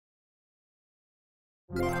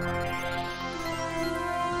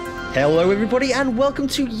Hello everybody and welcome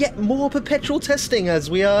to yet more Perpetual Testing as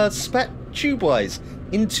we are spat tube-wise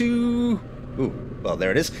into... ooh, well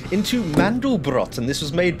there it is, into Mandelbrot, and this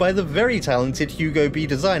was made by the very talented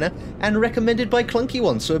HugoBDesigner and recommended by Clunky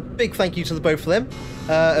One, so a big thank you to the both of them.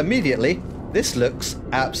 Immediately, this looks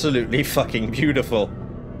absolutely fucking beautiful.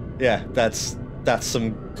 Yeah, that's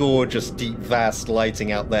some gorgeous deep vast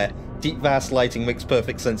lighting out there. Deep vast lighting makes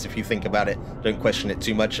perfect sense if you think about it, don't question it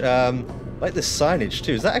too much. Like this signage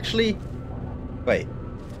too. Is that actually... wait.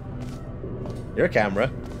 You're a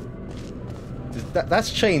camera.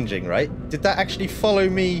 That's changing, right? Did that actually follow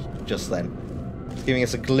me just then? It's giving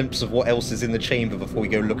us a glimpse of what else is in the chamber before we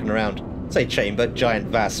go looking around. Say chamber, giant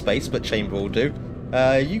vast space, but chamber will do.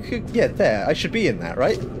 You could... yeah, there. I should be in that,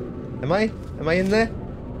 right? Am I? Am I in there?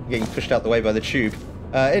 I'm getting pushed out the way by the tube.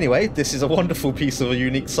 Anyway, this is a wonderful piece of a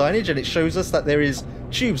unique signage, and it shows us that there is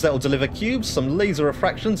tubes that will deliver cubes, some laser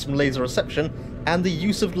refraction, some laser reception, and the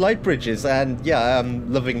use of light bridges. And yeah,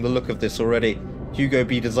 I'm loving the look of this already.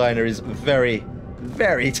 HugoBDesigner is very,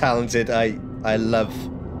 very talented. I love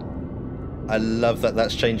that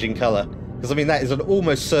that's changing colour. Because I mean, that is an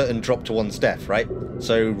almost certain drop to one's death, right?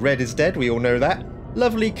 So red is dead, we all know that.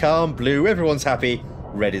 Lovely, calm, blue, everyone's happy.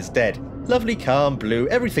 Red is dead. Lovely, calm, blue,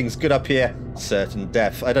 everything's good up here. Certain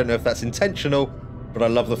death. I don't know if that's intentional, but I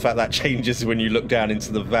love the fact that changes when you look down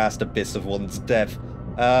into the vast abyss of one's death.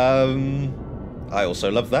 I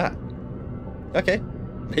also love that. Okay.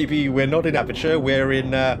 Maybe we're not in Aperture, we're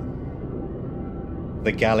in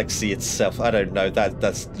the galaxy itself. I don't know.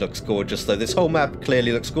 That looks gorgeous, though. This whole map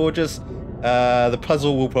clearly looks gorgeous. The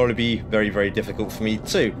puzzle will probably be very, very difficult for me,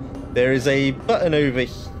 too. There is a button over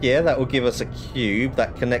here that will give us a cube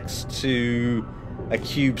that connects to a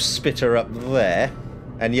cube spitter up there.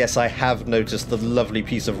 And yes, I have noticed the lovely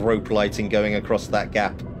piece of rope lighting going across that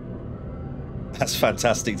gap. That's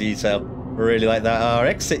fantastic detail. I really like that. Our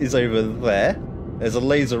exit is over there. There's a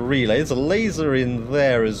laser relay. There's a laser in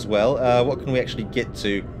there as well. What can we actually get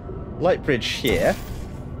to? Light bridge here.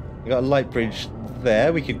 We've got a light bridge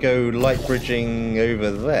there. We could go light bridging over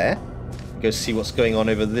there. Go see what's going on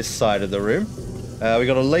over this side of the room. We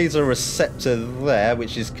got a laser receptor there,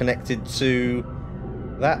 which is connected to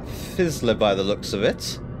that fizzler by the looks of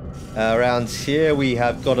it. Around here we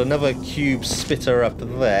have got another cube spitter up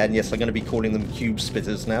there, and yes, I'm going to be calling them cube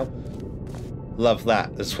spitters now. Love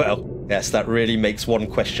that as well. Yes, that really makes one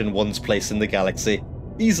question one's place in the galaxy.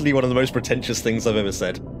 Easily one of the most pretentious things I've ever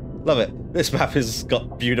said. Love it. This map has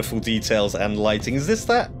got beautiful details and lighting. Is this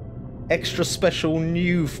that extra special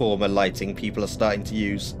new form of lighting people are starting to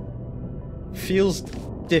use? Feels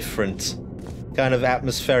different. Kind of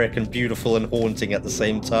atmospheric and beautiful and haunting at the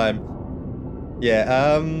same time.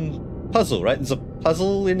 Yeah, puzzle, right? There's a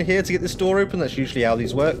puzzle in here to get this door open. That's usually how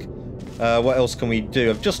these work. What else can we do?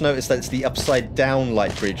 I've just noticed that it's the upside down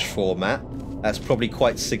light bridge format. That's probably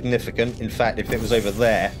quite significant. In fact, if it was over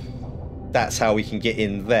there, that's how we can get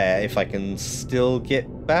in there. If I can still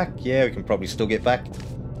get back. Yeah, we can probably still get back.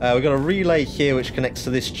 We've got a relay here which connects to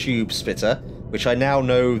this tube spitter, which I now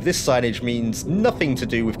know this signage means nothing to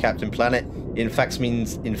do with Captain Planet. In fact,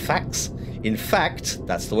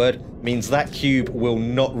 that's the word, means that cube will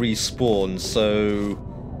not respawn, so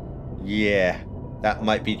yeah, that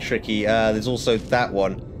might be tricky. There's also that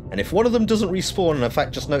one, and if one of them doesn't respawn, and in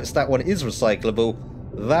fact just noticed that one is recyclable,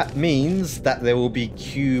 that means that there will be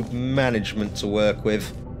cube management to work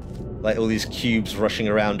with. Like all these cubes rushing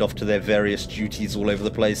around off to their various duties all over the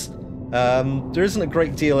place. There isn't a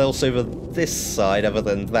great deal else over this side other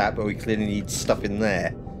than that, but we clearly need stuff in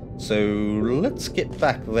there. So let's get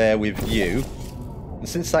back there with you. And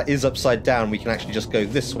since that is upside down, we can actually just go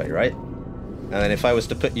this way, right? And then if I was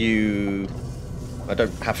to put you... I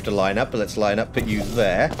don't have to line up, but let's line up, put you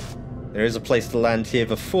there. There is a place to land here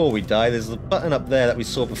before we die. There's the button up there that we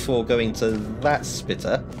saw before going to that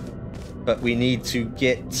spitter. But we need to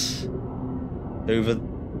get over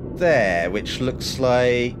there, which looks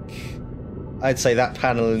like... I'd say that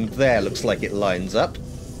panel in there looks like it lines up.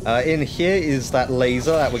 In here is that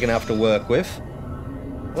laser that we're going to have to work with.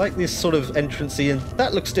 I like this sort of entrancey, and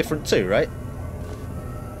that looks different too, right?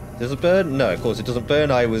 Does it burn? No, of course it doesn't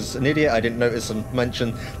burn. I was an idiot. I didn't notice and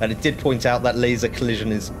mention that it did point out that laser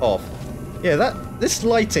collision is off. Yeah, this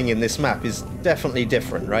lighting in this map is definitely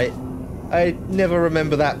different, right? I never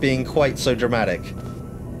remember that being quite so dramatic.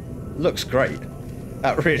 Looks great.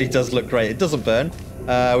 That really does look great. It doesn't burn.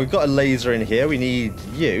 We've got a laser in here. We need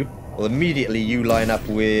you. Well, immediately you line up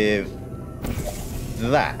with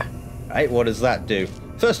that. Right, what does that do?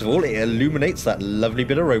 First of all, it illuminates that lovely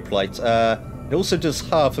bit of rope light. It also does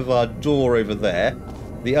half of our door over there.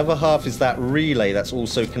 The other half is that relay that's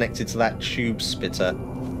also connected to that tube spitter.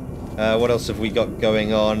 What else have we got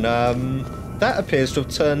going on? That appears to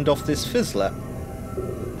have turned off this fizzler.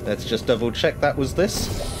 Let's just double check that was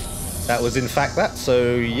this. That was in fact that,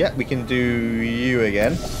 so yeah, we can do you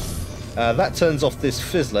again. That turns off this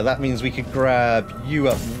fizzler. That means we could grab you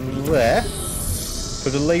up there.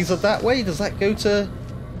 Put a laser that way. Does that go to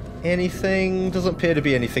anything? Doesn't appear to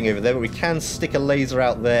be anything over there, but we can stick a laser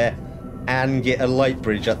out there and get a light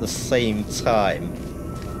bridge at the same time.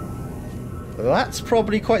 That's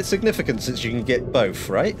probably quite significant since you can get both,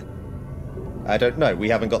 right? I don't know. We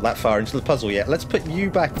haven't got that far into the puzzle yet. Let's put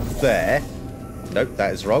you back there. Nope,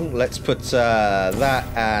 that is wrong. Let's put that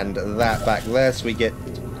and that back there so we get...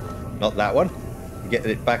 Not that one. We get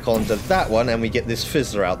it back onto that one and we get this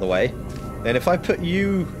fizzler out the way. Then if I put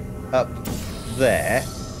you up there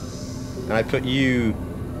and I put you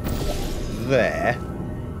there,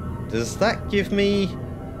 does that give me...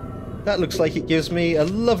 That looks like it gives me a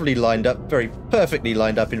lovely lined up, very perfectly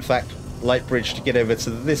lined up, in fact, light bridge to get over to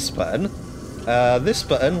this button. This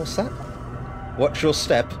button, what's that? Watch your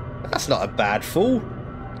step. That's not a bad fall.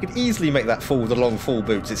 You could easily make that fall with the long fall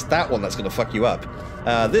boots. It's that one that's going to fuck you up.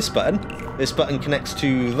 This button connects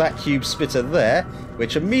to that cube spitter there,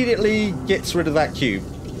 which immediately gets rid of that cube.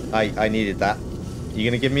 I needed that. You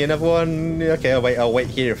going to give me another one? Okay, I'll wait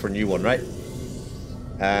here for a new one, right?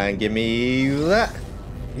 And give me that.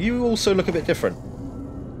 You also look a bit different.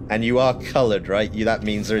 And you are coloured, right? That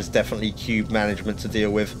means there is definitely cube management to deal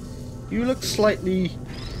with. You look slightly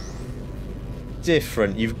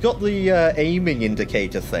different. You've got the aiming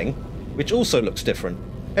indicator thing, which also looks different.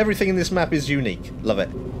 Everything in this map is unique. Love it.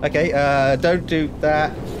 Okay, don't do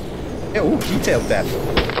that. Oh, detailed death.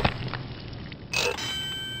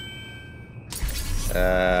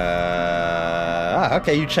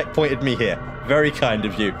 Okay, you checkpointed me here. Very kind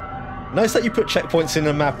of you. Nice that you put checkpoints in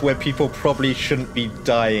a map where people probably shouldn't be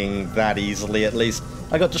dying that easily, at least.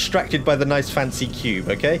 I got distracted by the nice fancy cube,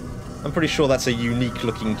 okay? I'm pretty sure that's a unique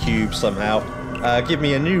looking cube somehow. Give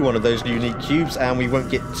me a new one of those unique cubes and we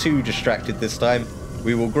won't get too distracted this time.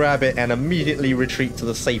 We will grab it and immediately retreat to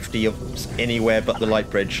the safety of anywhere but the light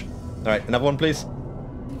bridge. Alright, another one please.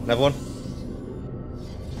 Another one.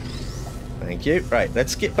 Thank you. Right,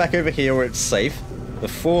 let's get back over here where it's safe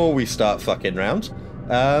before we start fucking round.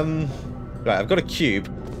 Right, I've got a cube.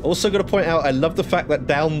 Also got to point out, I love the fact that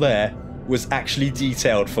down there was actually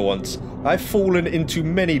detailed for once. I've fallen into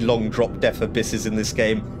many long drop death abysses in this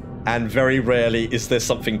game, and very rarely is there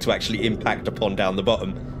something to actually impact upon down the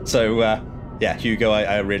bottom. So, yeah, Hugo,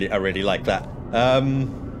 I really like that.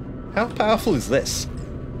 How powerful is this?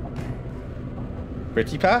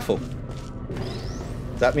 Pretty powerful.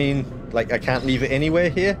 Does that mean, like, I can't leave it anywhere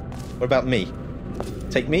here? What about me?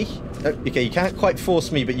 Take me? Okay, you can't quite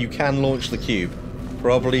force me, but you can launch the cube.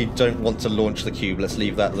 Probably don't want to launch the cube. Let's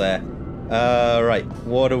leave that there. Right,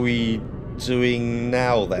 what are we doing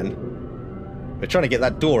now then? We're trying to get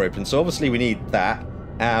that door open, so obviously we need that,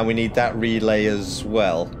 and we need that relay as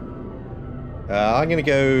well. I'm going to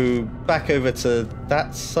go back over to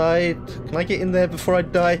that side. Can I get in there before I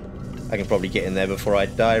die? I can probably get in there before I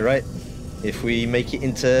die, right? If we make it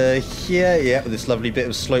into here, yeah, with this lovely bit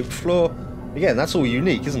of sloped floor. Again, that's all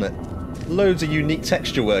unique, isn't it? Loads of unique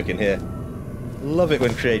texture work in here. Love it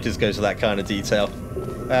when creators go to that kind of detail.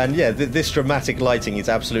 And yeah, this dramatic lighting is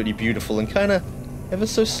absolutely beautiful and kind of ever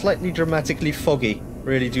so slightly dramatically foggy.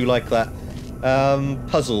 Really do like that.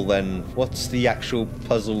 Puzzle then. What's the actual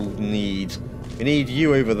puzzle need? We need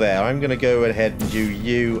you over there. I'm going to go ahead and do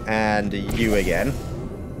you and you again,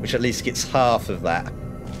 which at least gets half of that.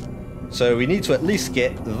 So we need to at least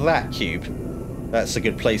get that cube. That's a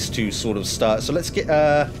good place to sort of start. So let's get...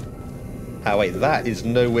 Oh wait, that is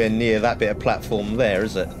nowhere near that bit of platform there,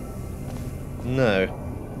 is it? No.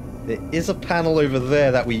 There is a panel over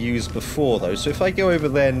there that we used before, though. So if I go over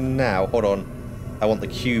there now... Hold on. I want the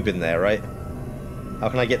cube in there, right? How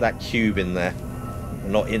can I get that cube in there?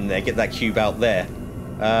 Not in there. Get that cube out there.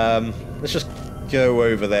 Let's just go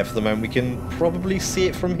over there for the moment. We can probably see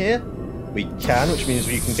it from here. We can, which means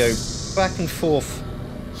we can go back and forth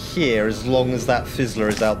here as long as that fizzler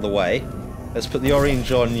is out the way. Let's put the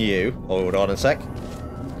orange on you. Hold on a sec.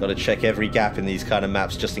 Gotta check every gap in these kind of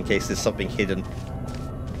maps just in case there's something hidden.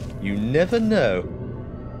 You never know.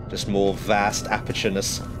 Just more vast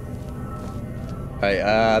apertureness.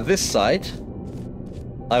 Right, this side.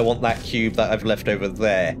 I want that cube that I've left over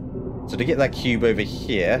there. So to get that cube over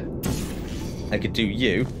here, I could do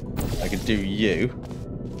you. I could do you.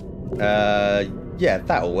 Yeah,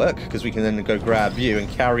 that'll work, because we can then go grab you and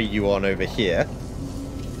carry you on over here.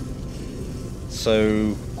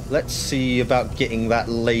 So let's see about getting that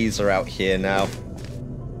laser out here now.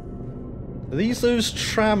 Are these those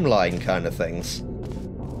tram line kind of things?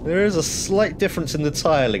 There is a slight difference in the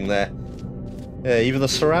tiling there. Yeah, either the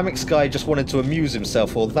ceramics guy just wanted to amuse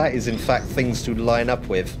himself, or that is in fact things to line up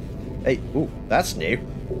with. Hey, ooh, that's new.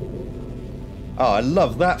 Oh, I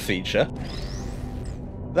love that feature.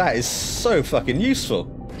 That is so fucking useful.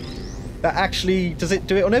 That actually, does it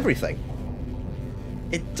do it on everything?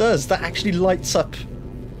 It does. That actually lights up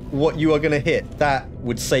what you are going to hit. That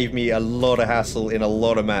would save me a lot of hassle in a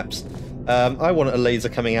lot of maps. I want a laser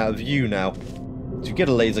coming out of you now. To get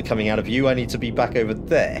a laser coming out of you, I need to be back over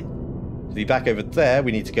there. To be back over there,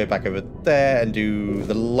 we need to go back over there and do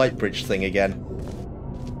the light bridge thing again.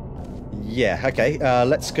 Yeah, okay.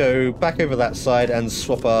 Let's go back over that side and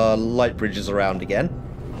swap our light bridges around again.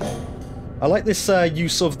 I like this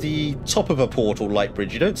use of the top of a portal light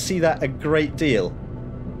bridge. You don't see that a great deal.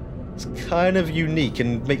 It's kind of unique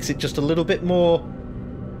and makes it just a little bit more,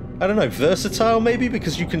 I don't know, versatile maybe,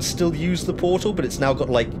 because you can still use the portal, but it's now got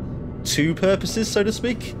like two purposes, so to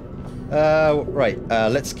speak. Right,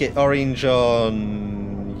 let's get orange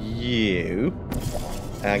on you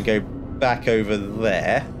and go back over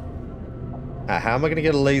there. How am I going to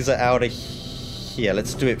get a laser out of here?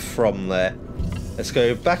 Let's do it from there. Let's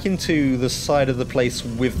go back into the side of the place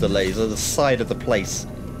with the laser. The side of the place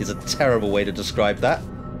is a terrible way to describe that.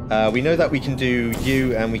 We know that we can do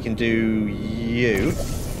you and we can do you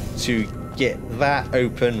to get that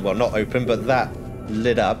open, well not open, but that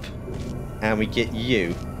lit up, and we get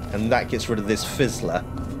you, and that gets rid of this fizzler.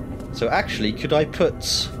 So actually, could I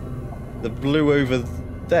put the blue over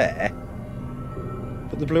there?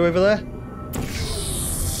 Put the blue over there?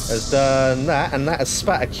 Has done that, and that has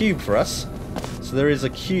spat a cube for us. So there is a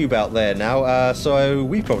cube out there now, so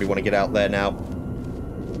we probably want to get out there now.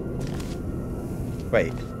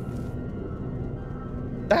 Wait.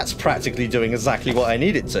 That's practically doing exactly what I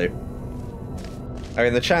need it to. I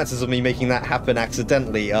mean, the chances of me making that happen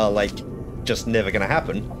accidentally are, like, just never going to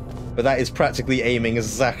happen. But that is practically aiming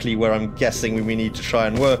exactly where I'm guessing we need to try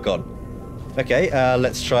and work on. Okay,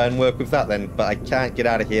 let's try and work with that then. But I can't get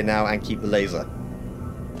out of here now and keep the laser.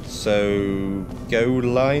 So, go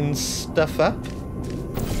line stuff up.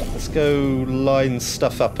 Let's go line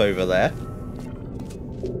stuff up over there.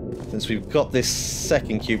 Since we've got this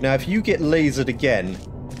second cube. Now, if you get lasered again,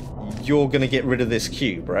 you're going to get rid of this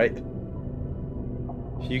cube, right?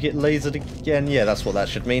 If you get lasered again, yeah, that's what that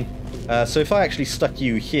should mean. So if I actually stuck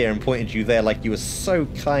you here and pointed you there like you were so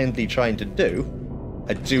kindly trying to do,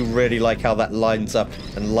 I do really like how that lines up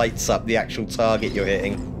and lights up the actual target you're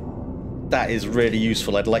hitting. That is really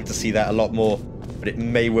useful. I'd like to see that a lot more, but it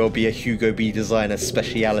may well be a HugoBDesigner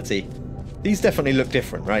speciality. These definitely look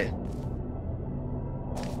different, right?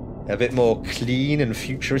 A bit more clean and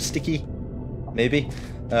futuristic-y, maybe?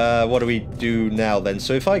 What do we do now then?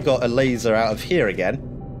 So if I got a laser out of here again,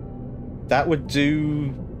 that would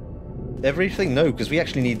do everything? No, because we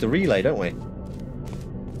actually need the relay, don't we?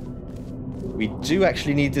 We do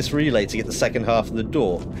actually need this relay to get the second half of the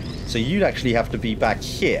door. So you'd actually have to be back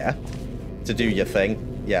here to do your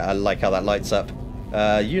thing. Yeah, I like how that lights up.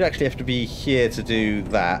 You'd actually have to be here to do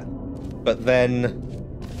that. But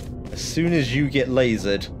then, as soon as you get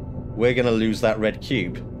lasered, we're going to lose that red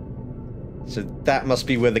cube. So that must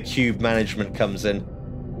be where the cube management comes in.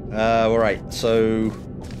 Alright, so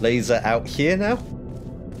laser out here now.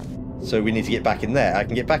 So we need to get back in there. I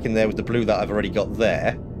can get back in there with the blue that I've already got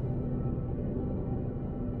there.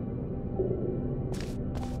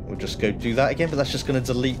 We'll just go do that again, but that's just going to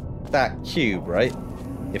delete that cube, right?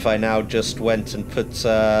 If I now just went and put,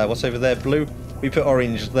 what's over there, blue? We put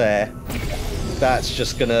orange there. That's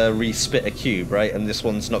just going to respit a cube, right? And this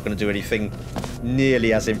one's not going to do anything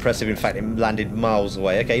nearly as impressive. In fact, it landed miles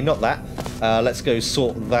away. Okay, not that. Let's go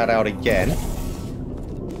sort that out again.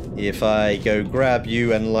 If I go grab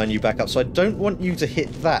you and line you back up. So I don't want you to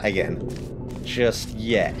hit that again just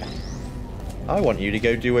yet. I want you to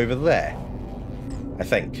go do over there, I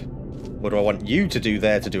think. What do I want you to do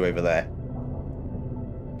there to do over there?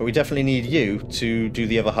 But we definitely need you to do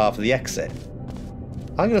the other half of the exit.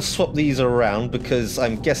 I'm going to swap these around because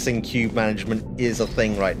I'm guessing cube management is a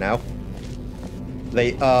thing right now.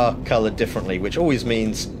 They are coloured differently, which always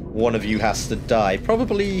means one of you has to die.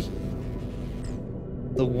 Probably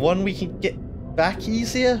the one we can get back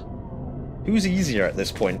easier? Who's easier at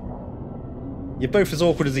this point? You're both as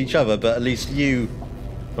awkward as each other, but at least you...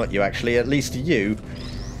 Not you, actually. At least you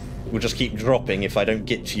will just keep dropping if I don't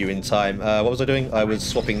get to you in time. What was I doing? I was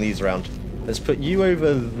swapping these around. Let's put you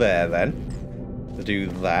over there, then. To do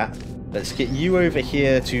that. Let's get you over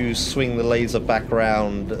here to swing the laser back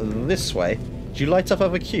around this way. Do you light up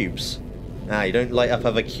other cubes? Ah, you don't light up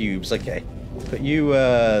other cubes. Okay. Put you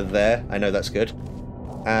there. I know that's good.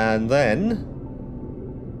 And then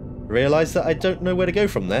realise that I don't know where to go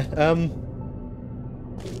from there.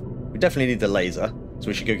 We definitely need the laser, so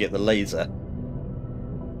we should go get the laser.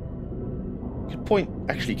 Good point.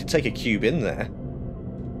 Actually, you could take a cube in there.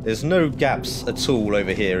 There's no gaps at all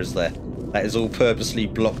over here, is there? That is all purposely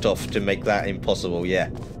blocked off to make that impossible. Yeah,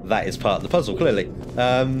 that is part of the puzzle, clearly.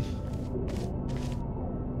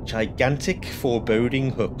 Gigantic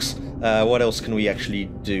foreboding hooks. What else can we actually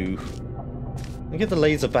do? I'll get the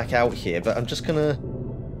laser back out here, but I'm just gonna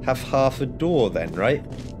have half a door then, right?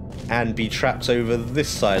 And be trapped over this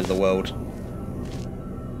side of the world.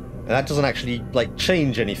 And that doesn't actually, like,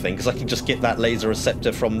 change anything, because I can just get that laser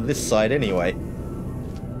receptor from this side anyway.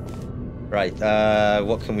 Right,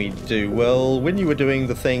 what can we do? Well, when you were doing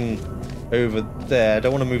the thing over there, I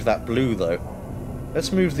don't want to move that blue, though.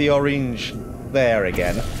 Let's move the orange there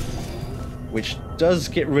again, which does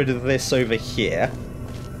get rid of this over here.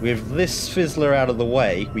 With this fizzler out of the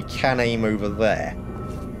way, we can aim over there.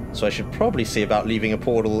 So I should probably see about leaving a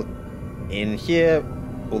portal in here,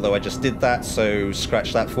 although I just did that, so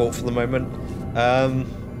scratch that thought for the moment.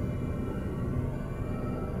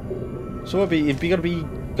 So what I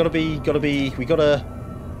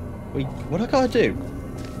gotta do?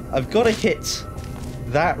 I've gotta hit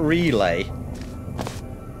that relay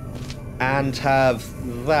and have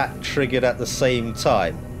that triggered at the same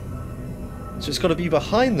time. So it's got to be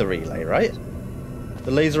behind the relay, right?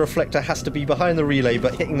 The laser reflector has to be behind the relay,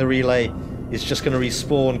 but hitting the relay is just going to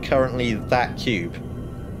respawn currently that cube.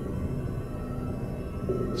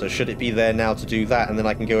 So should it be there now to do that, and then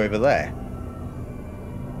I can go over there?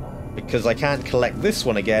 Because I can't collect this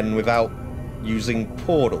one again without using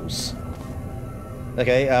portals.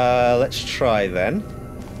 Okay, let's try then.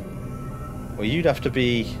 Well, you'd have to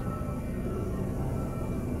be...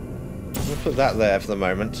 We'll put that there for the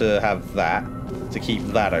moment to have that, to keep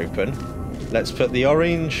that open. Let's put the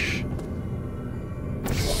orange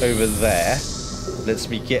over there. Let's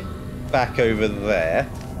me get back over there.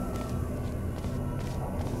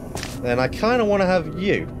 Then I kind of want to have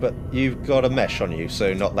you, but you've got a mesh on you,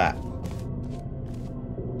 so not that.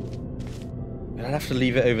 And I'd have to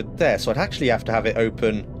leave it over there, so I'd actually have to have it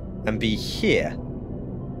open and be here.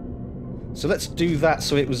 So let's do that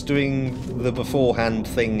so it was doing the beforehand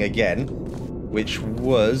thing again, which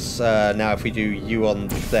was, now if we do you on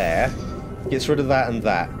there, gets rid of that,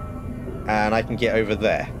 and I can get over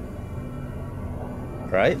there.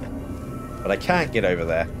 Right? But I can't get over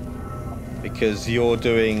there, because you're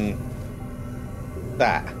doing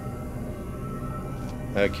that.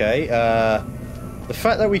 Okay, the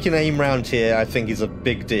fact that we can aim round here I think is a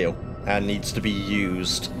big deal, and needs to be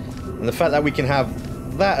used. And the fact that we can have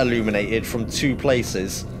that illuminated from two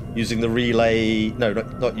places using the relay, no,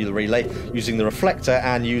 not the relay, using the reflector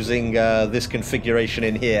and using this configuration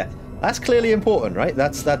in here. That's clearly important, right?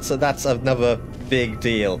 That's another big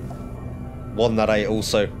deal. One that I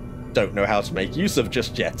also don't know how to make use of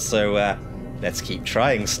just yet, so let's keep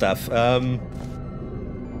trying stuff.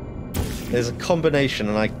 There's a combination,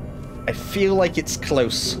 and I feel like it's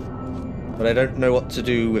close, but I don't know what to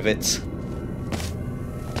do with it.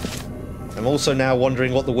 I'm also now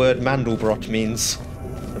wondering what the word Mandelbrot means.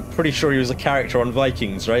 I'm pretty sure he was a character on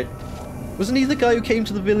Vikings, right? Wasn't he the guy who came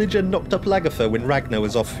to the village and knocked up Lagertha when Ragnar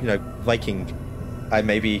was off, you know, Viking? I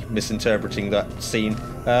may be misinterpreting that scene.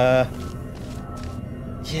 Yeah,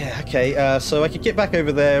 okay, so I could get back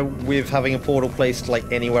over there with having a portal placed, like,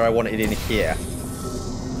 anywhere I wanted in here.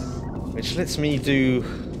 Which lets me do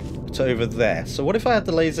to over there. So what if I had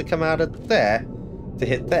the laser come out of there to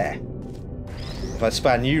hit there? If I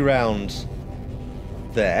span you round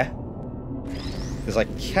there, because I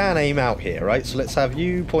can aim out here, right? So let's have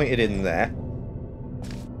you pointed in there.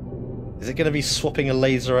 Is it going to be swapping a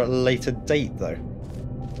laser at a later date, though?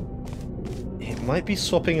 It might be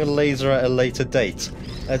swapping a laser at a later date.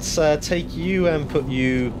 Let's take you and put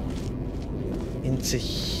you into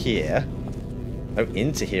here. Oh,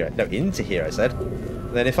 into here. No, into here, I said.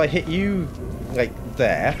 Then if I hit you, like,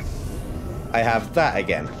 there, I have that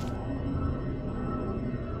again.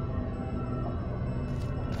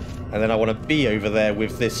 And then I want to be over there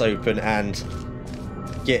with this open and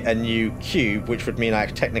get a new cube, which would mean I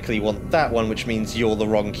technically want that one, which means you're the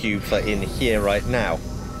wrong cube for in here right now.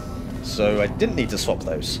 So I didn't need to swap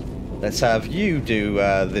those. Let's have you do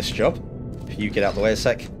this job. If you get out of the way a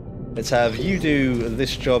sec. Let's have you do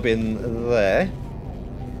this job in there.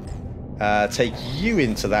 Take you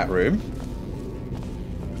into that room.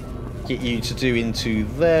 Get you to do into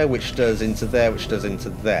there, which does into there, which does into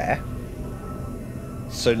there.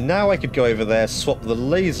 So now I could go over there, swap the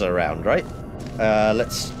laser around, right?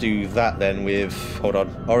 Let's do that then with... Hold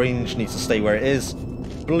on. Orange needs to stay where it is.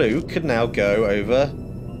 Blue could now go over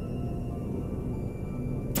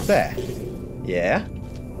There. Yeah.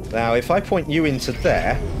 Now, if I point you into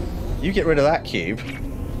there, you get rid of that cube,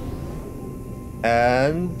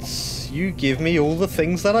 and you give me all the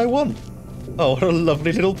things that I want. Oh, what a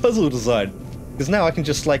lovely little puzzle design. Because now I can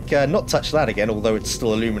just, like, not touch that again, although it's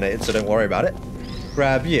still illuminated, so don't worry about it.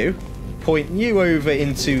 Grab you, point you over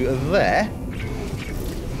into there,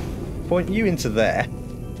 point you into there.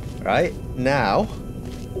 Right, now,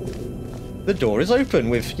 the door is open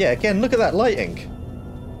with, yeah, again, look at that lighting.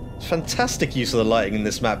 Fantastic use of the lighting in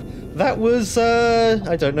this map. That was,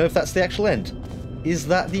 I don't know if that's the actual end. Is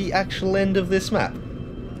that the actual end of this map?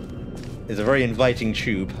 It's a very inviting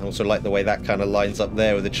tube. I also like the way that kind of lines up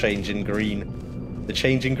there with the change in green. The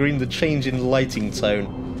change in green, the change in lighting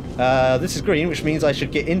tone. This is green, which means I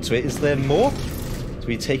should get into it. Is there more? So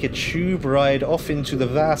we take a tube ride off into the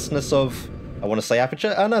vastness of, I want to say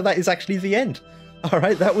aperture? Oh no, that is actually the end.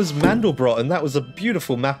 Alright, that was Mandelbrot, and that was a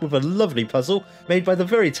beautiful map with a lovely puzzle made by the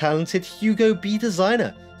very talented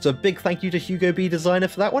HugoBDesigner. So a big thank you to HugoBDesigner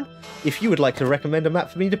for that one. If you would like to recommend a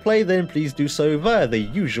map for me to play, then please do so via the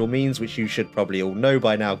usual means, which you should probably all know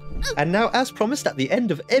by now. And now, as promised at the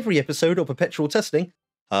end of every episode of Perpetual Testing,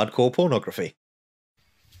 hardcore pornography.